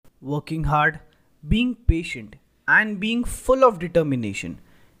working hard, being patient, and being full of determination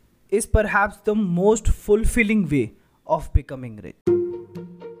is perhaps the most fulfilling way of becoming rich.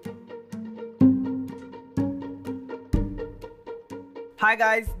 Hi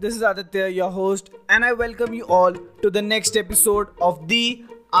guys, this is Aditya, your host, and I welcome you all to the next episode of the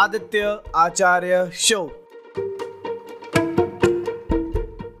ADITYA ACHARYA show.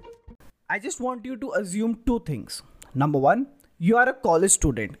 I just want you to assume two things. Number one, you are a college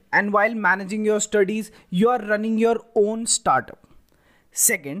student, and while managing your studies, you are running your own startup.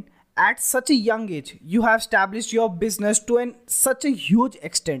 Second, at such a young age, you have established your business to such a huge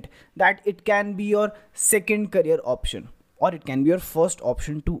extent that it can be your second career option, or it can be your first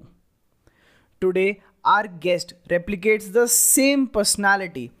option too. Today, our guest replicates the same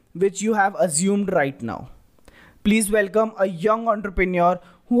personality which you have assumed right now. Please welcome a young entrepreneur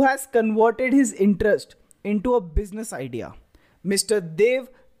who has converted his interest into a business idea, Mr. Dev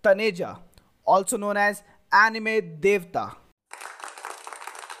Taneja, also known as Anime Devta.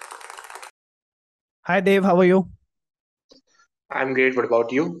 Hi Dev, how are you? I'm great. What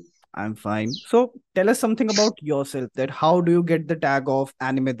about you? I'm fine. So tell us something about yourself, that how do you get the tag of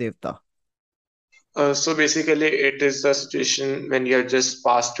Anime Devta? So basically, it is a situation when you have just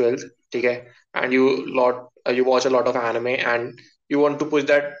passed 12th, okay, and you watch a lot of anime and you want to put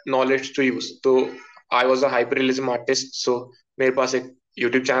that knowledge to use. So I was a hyperrealism artist, so मेरे पास एक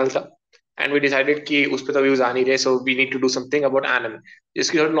YouTube channel था, and we decided कि उस पे तो views आ नहीं रहे, so we need to do something about anime.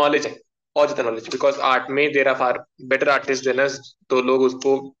 जिसकी थोड़ी knowledge है, और ज़्यादा knowledge, because art में there are far better artists than us, तो लोग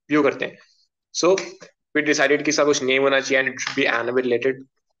उसको view करते हैं. So we decided कि सब कुछ name होना चाहिए and it should be anime related.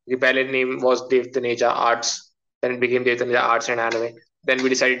 The pilot name was Dev Taneja Arts. Then it became Dev Taneja Arts and Anime. Then we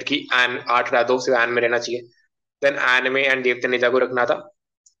decided कि art रह दो, सिर्फ anime रहना चाहिए. Then anime and Dev Taneja को रखना था.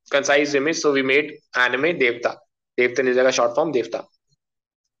 Concise image, so we made anime Devta. Dev Taneja का short form Devta.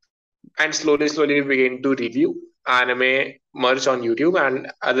 And slowly we began to review anime merch on YouTube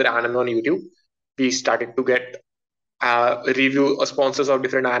and other anime on YouTube. We started to get review sponsors of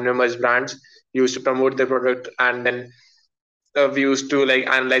different anime merch brands. Used to promote their product, and then we used to like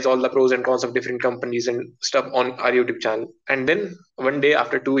analyze all the pros and cons of different companies and stuff on our YouTube channel. And then one day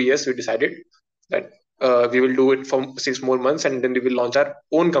after 2 years, we decided that we will do it for 6 more months, and then we will launch our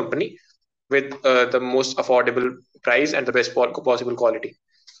own company with the most affordable price and the best possible quality.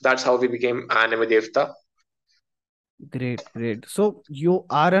 That's how we became Anime Devta. Great, great. So you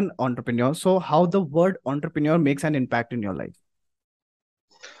are an entrepreneur. So how the word entrepreneur makes an impact in your life?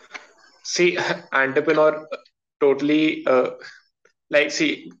 See, entrepreneur totally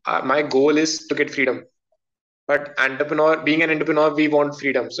my goal is to get freedom. But being an entrepreneur, we want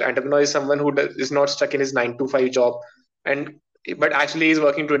freedom. So entrepreneur is someone who is not stuck in his 9 to 5 job, but actually he's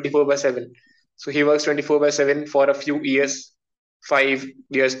working 24/7. So he works 24/7 for a few years, 5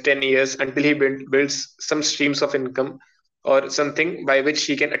 years, 10 years, until he builds some streams of income or something by which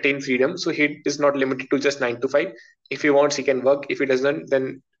he can attain freedom. So he is not limited to just 9 to 5. If he wants, he can work. If he doesn't,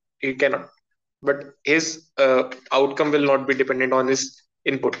 then he cannot. But his outcome will not be dependent on his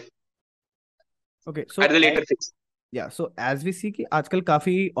input Okay, so at the later phase. so as we see कि आजकल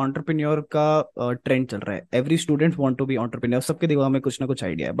काफी entrepreneur का trend चल रहा है. Every student want to be entrepreneur. सबके दिमाग में कुछ ना कुछ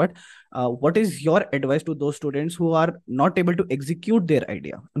idea है. But what is your advice to those students who are not able to execute their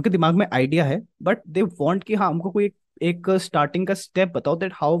idea? उनके दिमाग में idea है, but they want कि हाँ हमको कोई एक starting का step बताओ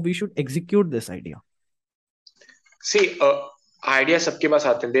that how we should execute this idea. See, idea सबके पास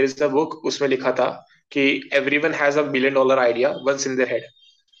आते हैं. There is a book, उसमें लिखा था कि everyone has a $1 billion idea once in their head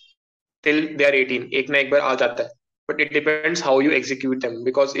till they are 18. एक ना एक बार आ जाता है. But it depends how you execute them,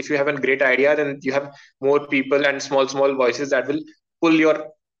 because if you have a great idea, then you have more people and small voices that will pull your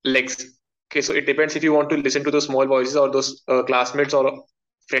legs. Okay, so it depends if you want to listen to those small voices or those classmates or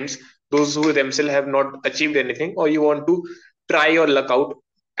friends, those who themselves have not achieved anything, or you want to try your luck out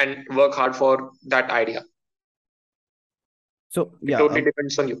and work hard for that idea. So It totally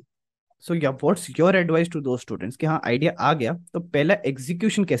depends on you. So what's your advice to those students कि हाँ idea आ गया तो पहला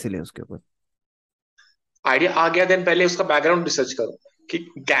execution कैसे ले उसके ऊपर? Idea आ गया, देन पहले उसका बैकग्राउंड रिसर्च करो कि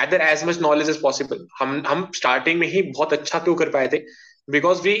gather as much knowledge as possible. हम स्टार्टिंग में ही बहुत अच्छा क्यों कर पाए थे,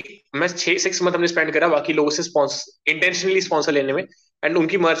 बिकॉज मैं 6 मंथ हमने स्पेंड करा बाकी लोगों से इंटेंशनली स्पॉन्सर लेने में एंड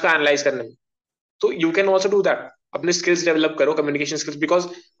उनकी मर्ज का एनालाइज करने में. तो you can also do that. अपने स्किल्स डेवलप करो, कम्युनिकेशन स्किल्स, बिकॉज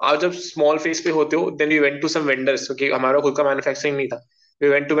आप जब स्मॉल फेज पे होते हो then we went to some vendors. क्योंकि हमारा खुद का मैन्युफैक्चरिंग नहीं था. We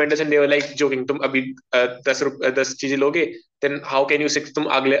went to vendors and they were like joking, तुम अभी 10 चीजें लोगे, then how can you तुम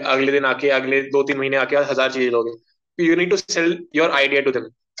अगले दिन आके अगले 2-3 महीने आके 1000 चीजें लोगे. You need to sell your idea to them,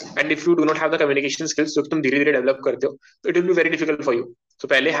 and if you do not have the communication skills जो तुम धीरे धीरे डेवलप करते हो, तो it will be very difficult for you.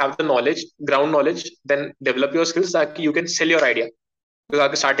 So पहले have the knowledge, ground knowledge, then develop your skills ताकि you can sell your idea.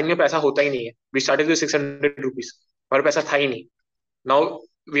 तो स्टार्टिंग में पैसा होता ही नहीं है. We started with 600 rupees. हमारे पैसा था ही नहीं. Now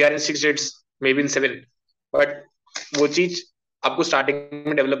we are in 6 digits, may be in 7. But वो चीज आपको स्टार्टिंग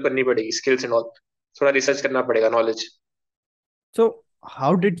में डेवलप करनी पड़ेगी, स्किल्स एंड ऑल. थोड़ा रिसर्च करना पड़ेगा, knowledge. So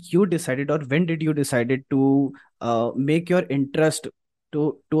how did you decided, or when did you decided to make your interest to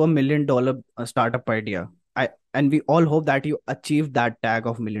 $1 million startup idea? And we all hope that you achieve that tag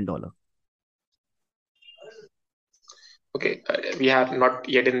of $1 million. Okay, we have not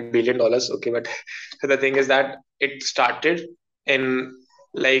yet in $1 billion. Okay, but the thing is that it started in,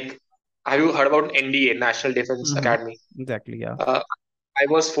 like, have you heard about NDA, National Defense Mm-hmm. Academy? Exactly. Yeah. Uh, I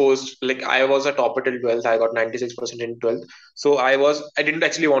was forced, like I was a topper till 12th. I got 96% in 12th. So I didn't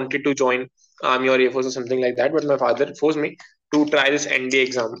actually wanted to join Army or Air Force or something like that, but my father forced me to try this NDA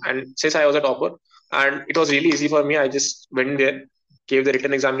exam. And since I was a topper and it was really easy for me, I just went there, gave the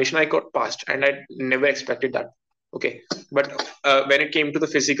written examination, I got passed, and I never expected that. Okay. But when it came to the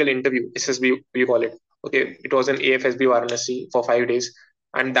physical interview, SSB, we call it. Okay. It was an AFSB Varanasi for 5 days.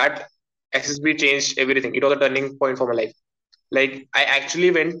 And that SSB changed everything. It was a turning point for my life. Like I actually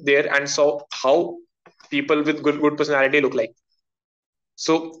went there and saw how people with good personality look like.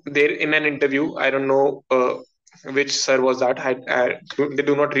 So there in an interview, I don't know which sir was that. They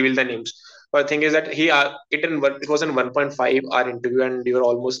do not reveal the names. But the thing is that it was an 1.5 hour interview, and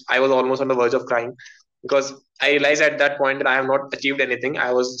I was almost on the verge of crying because I realized at that point that I have not achieved anything.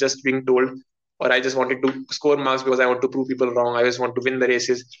 I was just being told, or I just wanted to score marks because I want to prove people wrong. I just want to win the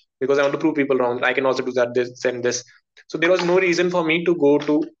races because I want to prove people wrong. I can also do that, this and this. So there was no reason for me to go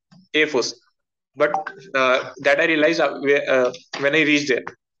to Air Force. But that I realized when I reached there.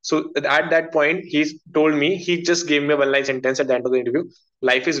 So at that point, he just gave me a one line sentence at the end of the interview.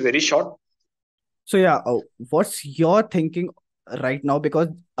 Life is very short. So yeah, what's your thinking right now? Because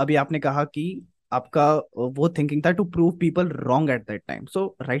अभी आपने कहा कि आपका वो thinking था to prove people wrong at that time.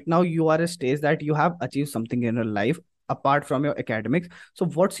 So right now you are a stage that you have achieved something in your life apart from your academics. So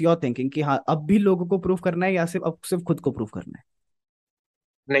what's your thinking कि हाँ अब भी लोगों को prove करना है या सिर्फ खुद को prove करना है?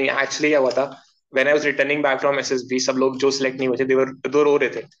 नहीं, एक्चुअली क्या हुआ था, when I was returning back from SSB, सब लोग जो सिलेक्ट नहीं हुए थे, दो रो रहे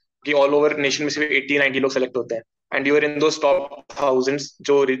थे कि ऑल ओवर नेशन में सिर्फ 80-90 लोग सेलेक्ट होते हैं. And you are in those top thousands,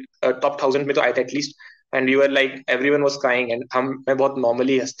 जो टॉप 1000 में तो आए थे at least. And you are like everyone was crying, and मैं बहुत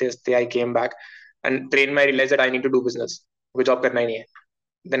नॉर्मली हंसते हंसते I came back. And train में I realize that I need to do business, कोई जॉब करना ही नहीं है.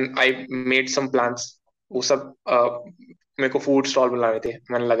 Then I made some plans. वो सब मेरे को फूड स्टॉल बनाने थे,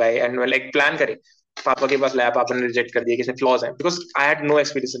 मैंने लगाए एंड मैं लाइक प्लान करे. पापा के पास लाया, पापा ने रिजेक्ट कर दिया कि इसमें फ्लॉज हैं, because I had no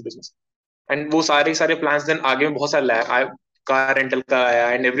experience in business. And वो सारे सारे प्लान्स देन आगे में बहुत सारे लाया, कार रेंटल का लाया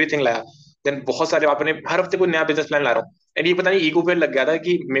एंड एवरीथिंग लाया. देन बहुत सारे आपने हर हफ्ते कोई नया बिजनेस प्लान ला रहा हूँ. एंड ये पता नहीं ईगो पे लग गया था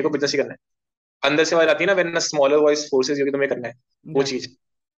कि मेरे को बिजनेस ही करना है. अंदर से आवाज आती है ना, when smaller voice forces you कि तुम्हें करना है वो चीज.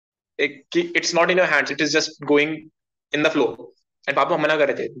 एक कि it's not in your hands, it is just going in the flow. And पापा मना कर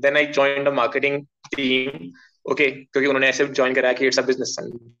रहे थे. Then I joined the marketing team. Okay, क्योंकि उन्होंने ऐसे ज्वाइन कराया कि इट्स अ बिजनेस.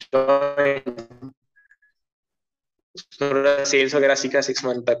 थोड़ा सेल्स वगैरह सीखा 6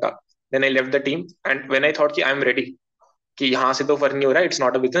 मंथ तक का. Then I left the team and when I thought कि आई एम रेडी, कि यहाँ से तो फर्क नहीं हो रहा है, इट्स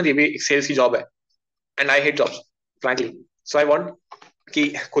नॉट अ बिजनेस, ये भी एक सेल्स की जॉब है. And I hate jobs frankly. So I want कि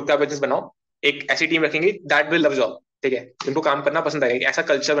खुद का बिजनेस बनाओ, एक ऐसी टीम रखेंगे दैट विल लव जॉब. ठीक है, जिनको काम करना पसंद आएगा, ऐसा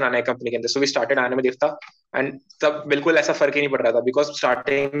कल्चर बनाना है कंपनी के अंदर. सो वी स्टार्टेड आने में देखता. एंड तब बिल्कुल ऐसा फर्क ही नहीं पड़ रहा था, बिकॉज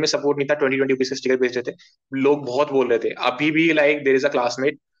स्टार्टिंग में सपोर्ट नहीं था. 20-20 रुपीज के स्टिकर बेच रहे थे, लोग बहुत बोल रहे थे. अभी भी like there is a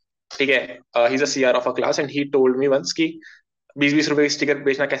classmate, ठीक है, he is a CR of a class, and he told me once कि 20-20 रुपए की स्टिकर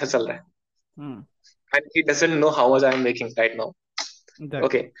बेचना कैसा चल रहा है. And he doesn't know how much I am making right now.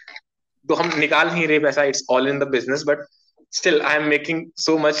 Okay, तो हम निकाल नहीं रहे पैसा, it's all in the business, but still I am making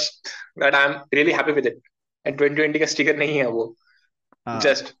so much that I am really happy with it. And 2020 का sticker नहीं है वो,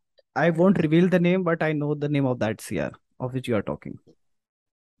 just. I won't reveal the name, but I know the name of that CR of which you are talking.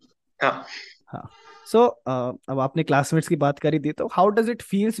 हाँ. हाँ. So अब आपने classmates की बात करी थी, तो how does it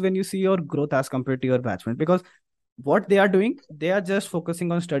feels when you see your growth as compared to your batchmate? Because what they are doing, they are just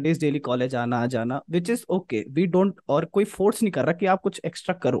focusing on studies, daily college आना जाना, which is okay. We don't, और कोई force नहीं कर रहा कि आप कुछ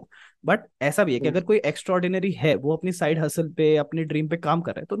extra करो. But ऐसा भी है कि अगर कोई extraordinary है, वो अपनी side hustle पे, अपनी dream पे काम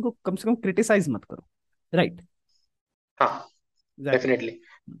कर रहा है, तो उनको कम से कम criticize मत करो, right? हाँ, Exactly. definitely.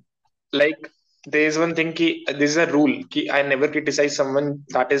 Like there is one thing कि this is a rule कि I never criticize someone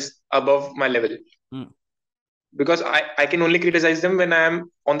that is above my level. Because I can only criticize them when I am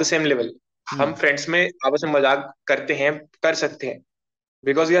on the same level. हम friends में आपस में मजाक करते हैं, कर सकते हैं,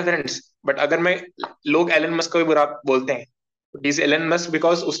 because we are friends. But अगर मैं, लोग एलन मस्क को भी बुरा बोलते हैं, इज एलन मस्क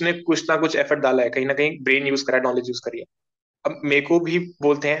बिकॉज उसने कुछ ना कुछ एफर्ट डाला है, कहीं ना कहीं ब्रेन यूज करा है, नॉलेज यूज करी है. अब मेरे को भी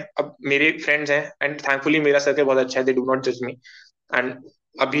बोलते हैं, अब मेरे फ्रेंड्स हैं, एंड थैंकफुली मेरा सर्कल बहुत अच्छा है, दे डू नॉट जज मी. एंड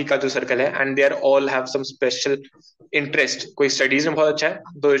अभी का जो सर्कल है, and they are all have some special interest. कोई स्टडीज में बहुत अच्छा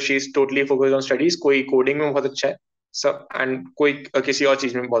है तो she is totally focused on studies, कोई कोडिंग में बहुत अच्छा है सब, एंड कोई किसी और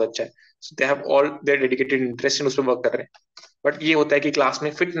चीज में बहुत अच्छा है. So they have all their dedicated interest, उस पर वर्क कर रहे हैं. बट ये होता है कि क्लास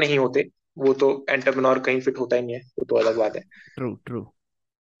में फिट नहीं होते, वो तो एंटरप्रेन्योर कहीं फिट होता ही नहीं है, वो तो अलग बात है. True true.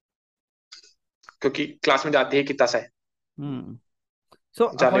 क्योंकि क्लास में जाते ही कितना सा है, हम्म. सो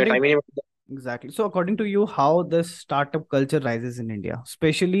जाने का अकॉर्डिंग टाइम ही नहीं मिलता. Exactly. So according to you, how the startup culture rises in India,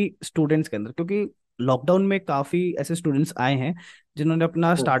 specially students के अंदर, क्योंकि लॉकडाउन में काफी ऐसे स्टूडेंट्स आए हैं जिन्होंने अपना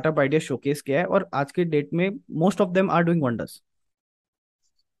हम्म. स्टार्टअप आइडिया शोकेस किया है, और आज के डेट में most of them are doing wonders.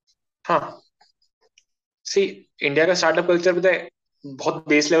 हाँ, सी, इंडिया का स्टार्टअप कल्चर पता है, बहुत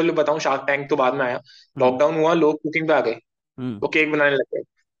बेस लेवल पे बताऊं, शार्क टैंक तो बाद में आया. हम्म. लॉकडाउन हुआ, लोग कुकिंग पे आ गए, हम्म. वो केक बनाने लग गए.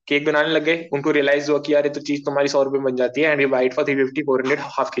 केक बनाने लग गए, उनको रियलाइज हुआ कि यार ये तो चीज तुम्हारी 100 रुपए में बन जाती है, and you buy it for 350 400,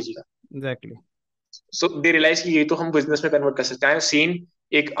 half K G का. एग्जैक्टली. सो दे रियलाइज कि ये तो हम बिजनेस में कन्वर्ट कर सकते हैं. सीन,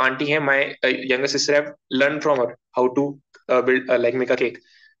 एक आंटी है, my younger sister, have learn from her how to build like make a cake.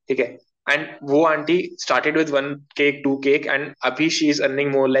 ठीक है. एंड वो aunty started with 1 cake 2 cake, एंड अभी she is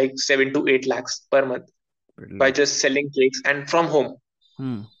earning more like 7 to 8 lakhs per month by brilliant. just selling cakes and from home.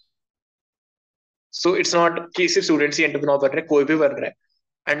 Hmm. So it's not कि सिर्फ students ही entrepreneur बन रहे हैं, कोई भी बन रहा है.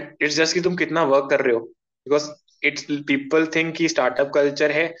 एंड इट्स जस्ट कि तुम कितना वर्क कर रहे हो. बिकॉज इट्स पीपल थिंक कि स्टार्टअप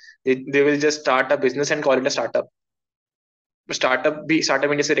कल्चर है, they will just start a business and call it a startup. Startup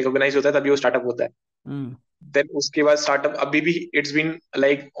India से रिकॉग्नाइज होता है तभी वो स्टार्टअप होता है. हम्म. देन उसके बाद स्टार्टअप अभी भी इट्स बीन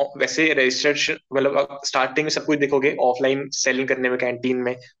लाइक, वैसे रजिस्टर्ड, मतलब स्टार्टिंग में सब कुछ देखोगे ऑफलाइन सेलिंग करने में, कैंटीन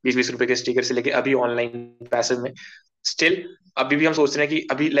में 20-20 रुपए के स्टिकर से लेके अभी ऑनलाइन पैसिव में, स्टिल अभी भी हम सोच रहे हैं कि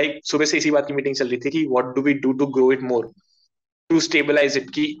अभी लाइक सुबह से इसी बात की मीटिंग चल रही थी कि what do we do to grow it more, to stabilize it.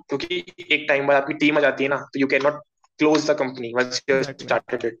 की क्योंकि एक टाइम बाद आपकी टीम आ जाती है ना, तो you can not close the company once you exactly.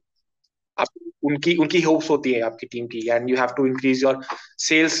 Started it. आप, उनकी उनकी होप्स होती है आपकी टीम की, and you have to increase your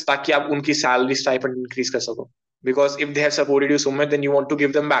sales ताकि आप उनकी सैलरी स्टाइपेंड इंक्रीज कर सको. Because if they have supported you so much, then you want to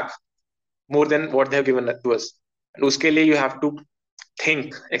give them back more than what they have given to us. उसके लिए you have to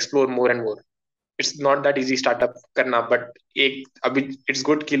think, explore more and more. It's not that easy startup करना, but एक अभी it's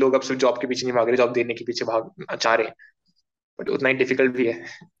good कि लोग अब सिर्फ job के पीछे नहीं भाग रहे, जॉब देने के पीछे भाग चाह रहे हैं, बट उतना ही डिफिकल्ट भी है.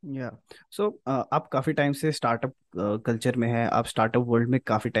 या. सो आप काफी टाइम से स्टार्टअप कल्चर में है, आप स्टार्टअप वर्ल्ड में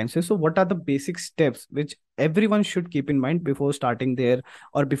काफी टाइम से. So what are the basic steps which everyone should keep in mind before starting their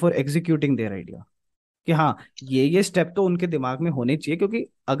or before executing their idea, कि हाँ, ये स्टेप तो उनके दिमाग में होने चाहिए, क्योंकि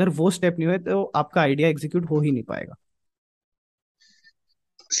अगर वो स्टेप नहीं हुए तो आपका आइडिया एग्जीक्यूट हो ही नहीं पाएगा.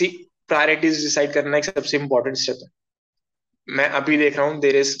 सी, प्रायोरिटीज डिसाइड करना एक सबसे इंपॉर्टेंट स्टेप है. मैं अभी देख रहा हूँ,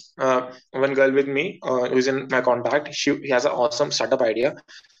 there is one girl with me who is in my contact, she has a awesome startup idea,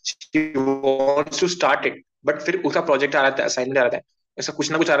 she wants to start it, but फिर उसका प्रोजेक्ट आ रहा था, असाइनमेंट आ रहा था, ऐसा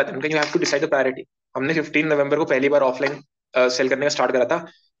कुछ ना कुछ आ रहा था. उनका you have to decide the priority. हमने 15 नवंबर को पहली बार ऑफलाइन सेल करने का स्टार्ट करा था.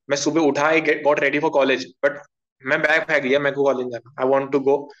 मैं सुबह उठा, I got ready for college, but मैं बैग फेंक दिया, मैं को कॉलेज जाना, I want to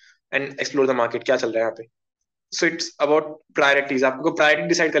go and explore the market, क्या चल रहा है यहाँ पे. So it's about priorities. आपको प्रायोरिटी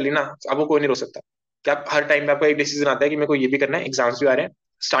डिसाइड कर ली ना, आपको कोई नहीं रोक सकता. क्या आप हर टाइम पे आपको एक डिसीजन आता है कि मेरे को ये भी करना है, एग्जाम्स भी आ रहे हैं,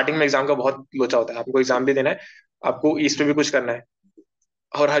 स्टार्टिंग में एग्जाम का बहुत लोचा होता है, आपको एग्जाम भी देना है, आपको इस पे भी कुछ करना है,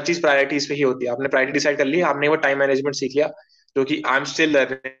 और हर चीज प्रायोरिटीज पे ही होती है. आपने प्रायोरिटी डिसाइड कर ली, आपने वो टाइम मैनेजमेंट सीख लिया, जो कि आई एम स्टिल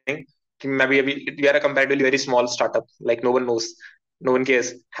लर्निंग. कि मैं भी अभी, we are a comparatively very small startup, like no one knows, no one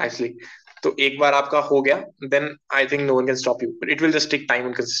cares actually. तो एक बार आपका हो गया, then I think no one can stop you, but it will just take time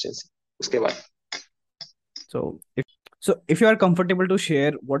and consistency उसके बाद. So if you are comfortable to share,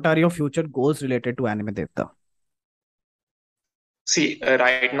 what are your future goals related to Anime Devta? See,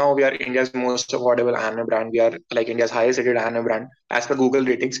 right now we are India's most affordable anime brand. We are like India's highest rated anime brand as per Google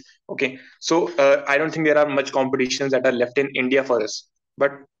ratings. Okay, so I don't think there are much competitions that are left in India for us.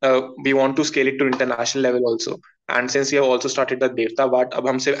 But we want to scale it to international level also. And since we have also started the Devta, but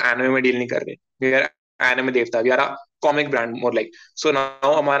अब हम सिर्फ anime में deal नहीं कर रहे. We are anime Devta. We are a comic brand more like. So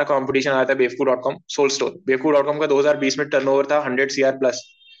now हमारा competition आया था बेवकू.com सोल स्टोर. बेवकू.com का 2020 में टर्नओवर था 100 CR plus,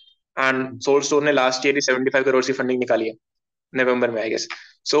 and Souled Store ने लास्ट ईयर ही 75 करोड़ की फंडिंग निकाली है नवंबर में, आई गेस.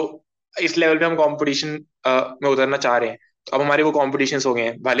 सो इस लेवल पे हम कंपटीशन में उतरना चाह रहे हैं. तो अब हमारे वो कॉम्पिटिशंस हो गए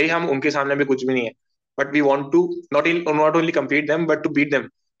हैं, भले ही हम उनके सामने भी कुछ भी नहीं है, but we want to not only compete them but to beat them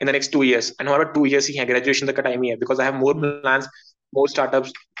in the next 2 years. एंड हमारा 2 years ही है, ग्रेजुएशन तक का टाइम ही है, because I have more hmm. Plans, more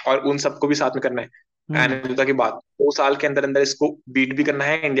startups, और उन सबको भी साथ में करना है. हम्म. एंड की बात 2 साल के अंदर अंदर इसको बीट भी करना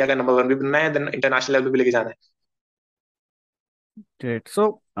है, इंडिया का नंबर 1 भी बनना है, देन इंटरनेशनल लेवल पे भी लेके जाना है. ग्रेट.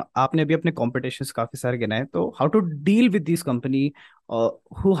 सो आपने अभी अपने कॉम्पिटिशन्स काफी सारे गिनाए, तो how to deal with this company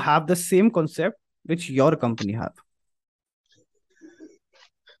who have the same concept which your company have?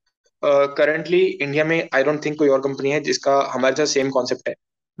 Currently India में आई डोंट थिंक कोई और कंपनी है जिसका हमारे साथ सेम कॉन्सेप्ट है.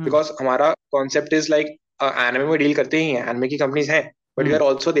 हम्म. बिकॉज हमारा कॉन्सेप्ट इज लाइक एनिमे में डील करते ही हैं, एनिमे की कंपनीज हैं, but we are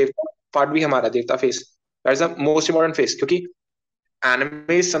also devta part भी हमारा devta phase, that is the most important phase, क्योंकि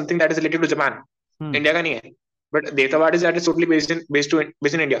anime is something that is related to Japan, India का नहीं है, but devta part is that is totally based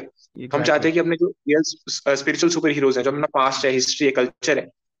in India. हम चाहते exactly. हैं कि अपने जो रियल स्पिरिचुअल सुपर हीरोज हैं, जो अपना पास्ट है, हिस्ट्री है, कल्चर है,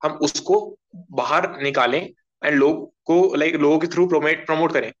 हम उसको बाहर निकालें एंड लोग को लाइक लोगों के थ्रू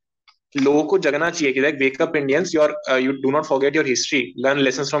प्रमोट करें। लोगों को जगना चाहिए कि like wake up Indians, your you do not forget your history, learn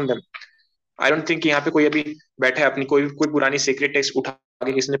lessons from them. I don't think यहाँ पे कोई अभी बैठा है अपनी कोई पुरानी सीक्रेट टेक्स्ट उठा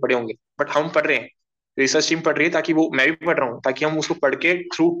के किसने पढ़े होंगे, बट हम पढ़ रहे हैं, रिसर्च टीम पढ़ रही है, ताकि वो, मैं भी पढ़ रहा हूँ, ताकि हम उसको पढ़ के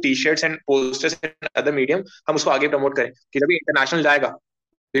through T shirts and posters and other medium हम उसको आगे प्रमोट करें कि जब इंटरनेशनल जाएगा।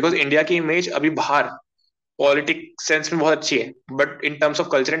 बिकॉज इंडिया की इमेज अभी बाहर पॉलिटिक्स सेंस में बहुत अच्छी है, but in terms of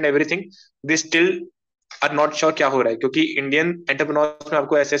culture and everything they still are not sure क्या हो रहा है, क्योंकि इंडियन एंटरप्रेन्योर्स में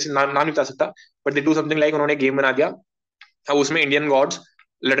आपको ऐसे ऐसे नाम नहीं बता सकता, but they do something like उन्होंने गेम बना दिया, अब उसमें इंडियन गॉड्स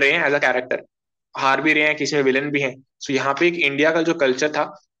लड़ रहे हैं एज अ कैरेक्टर, हार भी रहे हैं, किसी में विलन भी हैं। सो यहाँ पे एक इंडिया का जो कल्चर था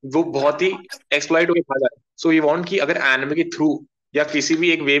वो बहुत ही एक्सप्लॉइट होकर खा जा रहा है। सो वी वांट कि अगर एनिमे के थ्रू या किसी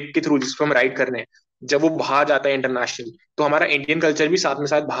भी एक वेब के थ्रू जिसको हम राइड कर रहे हैं, जब वो बाहर जाता है इंटरनेशनल, तो हमारा इंडियन कल्चर भी साथ में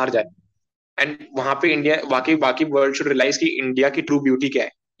साथ बाहर जाए, एंड वहां पे इंडिया बाकी बाकी वर्ल्ड शुड रियलाइज कि इंडिया की ट्रू ब्यूटी क्या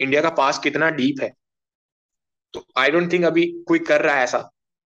है, इंडिया का पास कितना डीप है। तो आई डोंट थिंक अभी कोई कर रहा है ऐसा,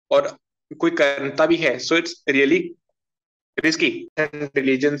 और कोई करता भी है, so it's really risky.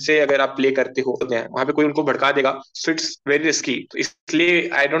 Religion से अगर आप प्ले करते हो वहां पे कोई उनको भड़का देगा, सो इट्स वेरी रिस्की। तो इसलिए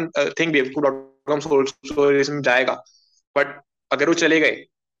आई डोंट थिंक बेवकूफ.com इसमें जाएगा, बट अगर वो चले गए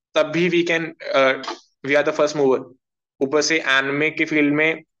तब भी we are the first mover. ऊपर से एनिमे के फील्ड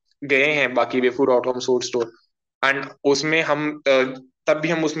में गए हैं बाकी बेवकूफ.com सोर्स स्टोर, एंड उसमें तब भी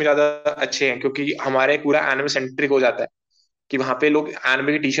हम उसमें ज्यादा अच्छे हैं, क्योंकि हमारे पूरा एनिमे सेंट्रिक हो जाता है कि वहां पे लोग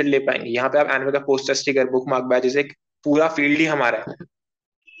एनिमे की टी शर्ट ले पाएंगे। यहाँ पे आप एनिमे का poster, sticker, bookmark, badges, एक पूरा फील्ड ही हमारा है।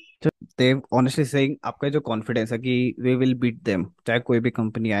 तो देव ऑनेस्टली सेइंग, आपका जो कॉन्फिडेंस है कि वी विल बीट देम चाहे कोई भी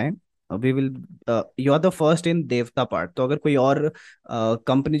कंपनी आए, we will, you are the first in देवता पार्ट, तो अगर कोई और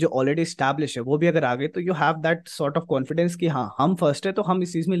कंपनी जो ऑलरेडी स्टैब्लिश है वो भी अगर आ गई, तो you have that sort of confidence कि हाँ हम फर्स्ट है तो हम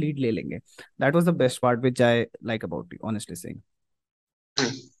इस चीज में लीड ले लेंगे। That was the best part which I like about you, honestly saying.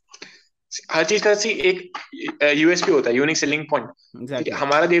 हर चीज का सी एक यूएसपी होता है, यूनिक सेलिंग पॉइंट। ठीक है, एग्जैक्टली।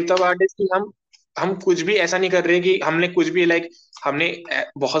 हमारा देवता पार्ट है कि हम कुछ भी ऐसा नहीं कर रहे कि हमने कुछ भी लाइक हमने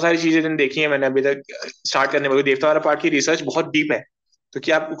बहुत सारी चीजें देखी है मैंने अभी तक स्टार्ट करने वाले। देवता वाला पार्ट की रिसर्च बहुत डीप है, तो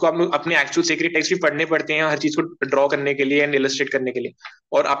कि आपको अपने एक्चुअल सीक्रेट टेक्स्ट भी पढ़ने पड़ते हैं हर चीज को ड्रॉ करने के लिए एंड इलस्ट्रेट करने के लिए,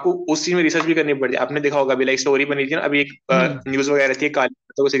 और आपको उस चीज में रिसर्च भी करनी पड़ती है। आपने देखा होगा अभी लाइक स्टोरी बनी थी ना अभी एक हम्म न्यूज वगैरह थी, काली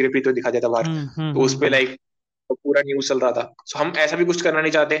माता को सीक्रेट भी तो दिखा दिया था बाहर, तो उस पे लाइक पूरा न्यूज चल रहा था। सो हम ऐसा भी कुछ करना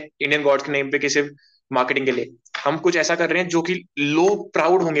नहीं चाहते इंडियन गॉड्स के नेम पे कि सिर्फ मार्केटिंग के लिए। हम कुछ ऐसा कर रहे हैं जो कि लोग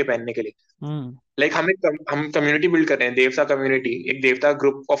प्राउड होंगे पहनने के लिए। हम्म। लाइक हम कम्युनिटी बिल्ड कर रहे हैं, देवता कम्युनिटी, एक देवता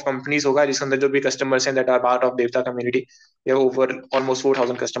ग्रुप ऑफ कंपनीज होगा जिसके अंदर जो भी कस्टमर्स हैं दैट आर पार्ट ऑफ देवता कम्युनिटी। ये over almost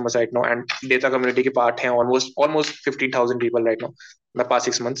 4,000 customers right now, and देवता कम्युनिटी के पार्ट हैं almost 15,000 people right now in the past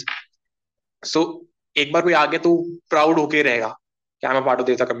 6 months। सो एक बार कोई आ गया तो प्राउड होके रहेगा कि I am a part of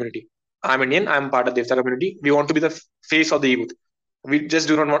देवता community, I am Indian, I am part of देवता community, we want to be the face of the youth.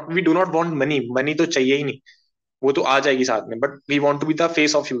 We do not want money, money तो चाहिए ही नहीं, वो तो आ जाएगी साथ में, but we want to be the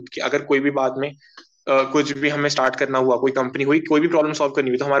face of youth. कि अगर कोई भी बाद में कुछ भी हमें स्टार्ट करना हुआ, कोई कंपनी हुई, कोई भी प्रॉब्लम सॉल्व करनी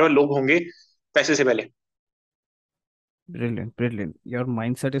हुई, तो हमारे पास लोग होंगे पैसे से पहले। Brilliant, brilliant. Your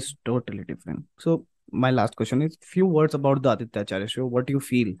mindset is totally different. So my last question is few words about the Aditya Acharya show. What do you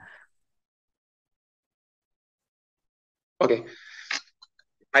feel? Okay,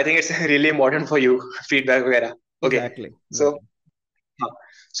 I think it's really important for you feedback वगैरह। Okay, Exactly, सो exactly. हाँ,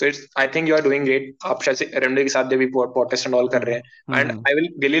 so it's I think you are doing great. आप शायद से रेमडे के साथ जब भी podcast and all कर रहे Hmm. हैं, and I will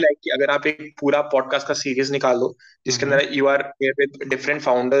really like कि अगर आप एक पूरा पॉडकास्ट का सीरीज निकाल दो जिसके Hmm. अंदर you are with different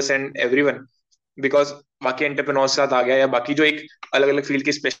founders and everyone, because बाकी एंटरप्रेन्योर्स के साथ आ गया या बाकी जो एक अलग अलग फील्ड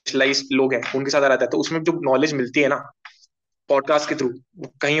के स्पेशलाइज लोग हैं उनके साथ आ रहा है, तो उसमें जो नॉलेज मिलती है ना पॉडकास्ट के थ्रू,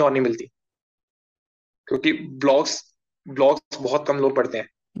 वो कहीं और नहीं मिलती, क्योंकि ब्लॉग्स ब्लॉग्स बहुत कम लोग पढ़ते हैं,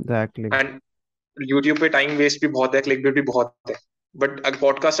 Exactly. एंड यूट्यूब पे टाइम वेस्ट भी बहुत है, क्लिकबेट भी बहुत है। बट अगर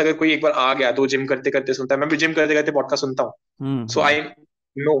पॉडकास्ट अगर कोई एक बार आ गया तो जिम करते करते सुनता है, मैं भी जिम करते करते पॉडकास्ट सुनता हूँ। सो Hmm. आई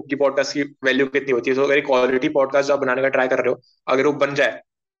नो कि पॉडकास्ट की वैल्यू कितनी होती है। तो अगर एक क्वालिटी पॉडकास्ट जो आप बनाने का ट्राई कर रहे हो, अगर वो बन जाए,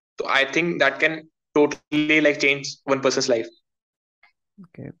 तो I think that can totally like change one persons life.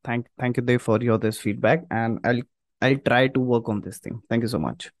 Okay. Thank you, Dave, for your this feedback, and I'll try to work on this thing. Thank you so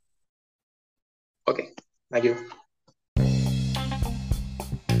much. Okay, thank you.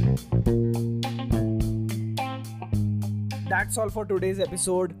 That's all for today's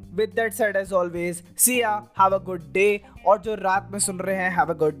episode. With that said, as always, see ya. Have a good day. और जो रात में सुन रहे हैं,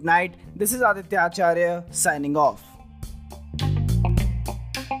 have a good night. This is Aditya Acharya signing off.